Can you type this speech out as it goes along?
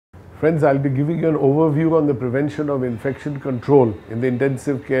Friends, I'll be giving you an overview on the prevention of infection control in the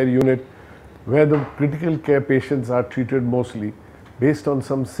intensive care unit where the critical care patients are treated mostly based on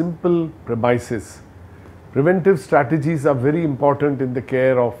some simple premises. Preventive strategies are very important in the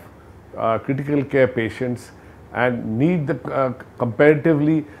care of critical care patients and need the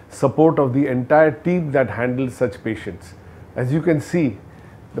comparatively support of the entire team that handles such patients. As you can see,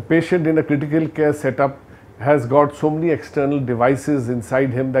 the patient in a critical care setup has got so many external devices inside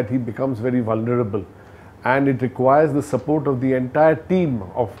him that he becomes very vulnerable, and it requires the support of the entire team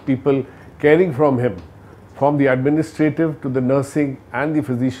of people caring from him, from the administrative to the nursing and the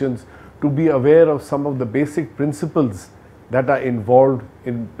physicians, to be aware of some of the basic principles that are involved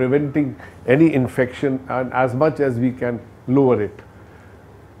in preventing any infection and as much as we can lower it.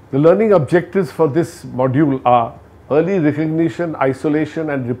 The learning objectives for this module are early recognition,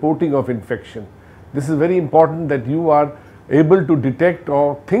 isolation and reporting of infection. This is very important that you are able to detect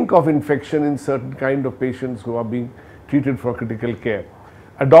or think of infection in certain kind of patients who are being treated for critical care.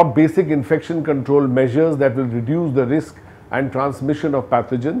 Adopt basic infection control measures that will reduce the risk and transmission of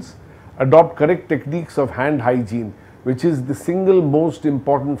pathogens. Adopt correct techniques of hand hygiene, which is the single most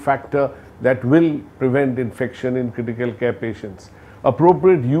important factor that will prevent infection in critical care patients.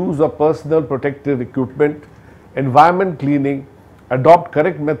 Appropriate use of personal protective equipment, environment cleaning, adopt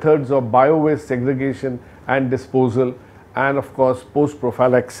correct methods of bio-waste segregation and disposal, and of course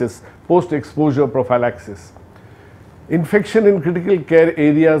post-exposure prophylaxis. Infection in critical care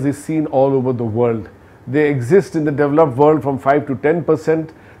areas is seen all over the world. They exist in the developed world from 5 to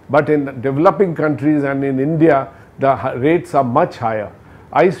 10%, but in developing countries and in India, the rates are much higher.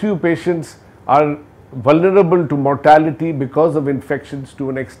 ICU patients are vulnerable to mortality because of infections to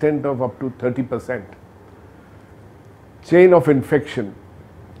an extent of up to 30%. Chain of infection.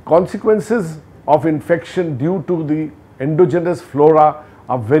 Consequences of infection due to the endogenous flora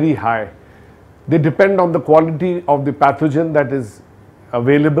are very high. They depend on the quality of the pathogen that is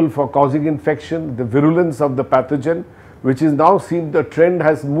available for causing infection, the virulence of the pathogen, which is now seen the trend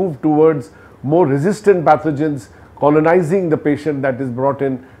has moved towards more resistant pathogens colonizing the patient that is brought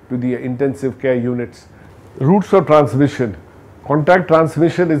in to the intensive care units. Routes of transmission. Contact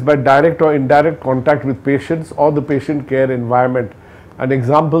transmission is by direct or indirect contact with patients or the patient care environment, and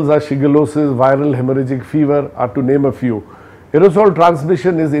examples are shigellosis, viral hemorrhagic fever are to name a few. Aerosol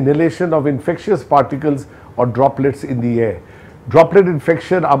transmission is inhalation of infectious particles or droplets in the air. Droplet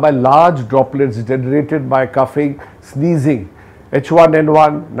infection are by large droplets generated by coughing, sneezing.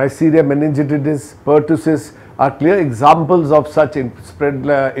 H1N1, Neisseria meningitidis, pertussis are clear examples of such spread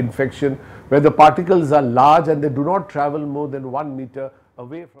infection where the particles are large and they do not travel more than 1 meter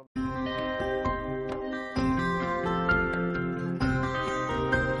away from